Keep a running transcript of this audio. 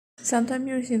Sometimes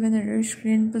you receive an error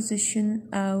screen position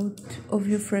out of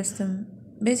your frustum.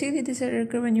 Basically, this error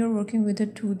occurs when you're working with a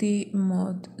 2D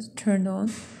mode turned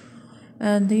on,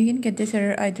 and you can get this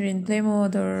error either in play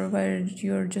mode or while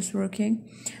you're just working.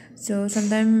 So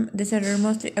sometimes this error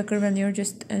mostly occurs when you're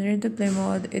just entering the play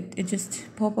mode. It just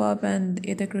pop up and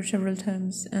it occurs several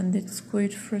times, and it's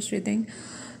quite frustrating.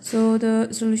 So the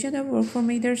solution that worked for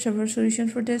me, there are several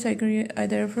solutions for this.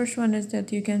 Either first one is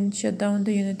that you can shut down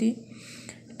the Unity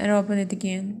and open it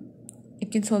again.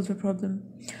 It can solve the problem.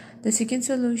 The second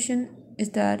solution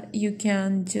is that you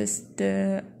can just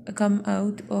come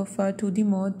out of 2D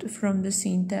mode from the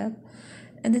scene tab.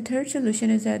 And the third solution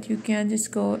is that you can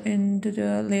just go into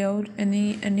the layout,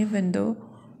 any window,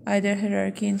 either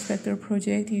hierarchy, inspector,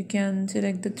 project. You can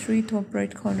select the 3 top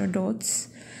right corner dots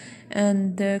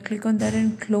and click on that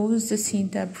and close the scene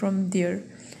tab from there,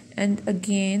 and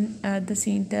again add the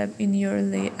scene tab in your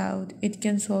layout. It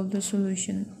can solve the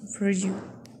solution for you.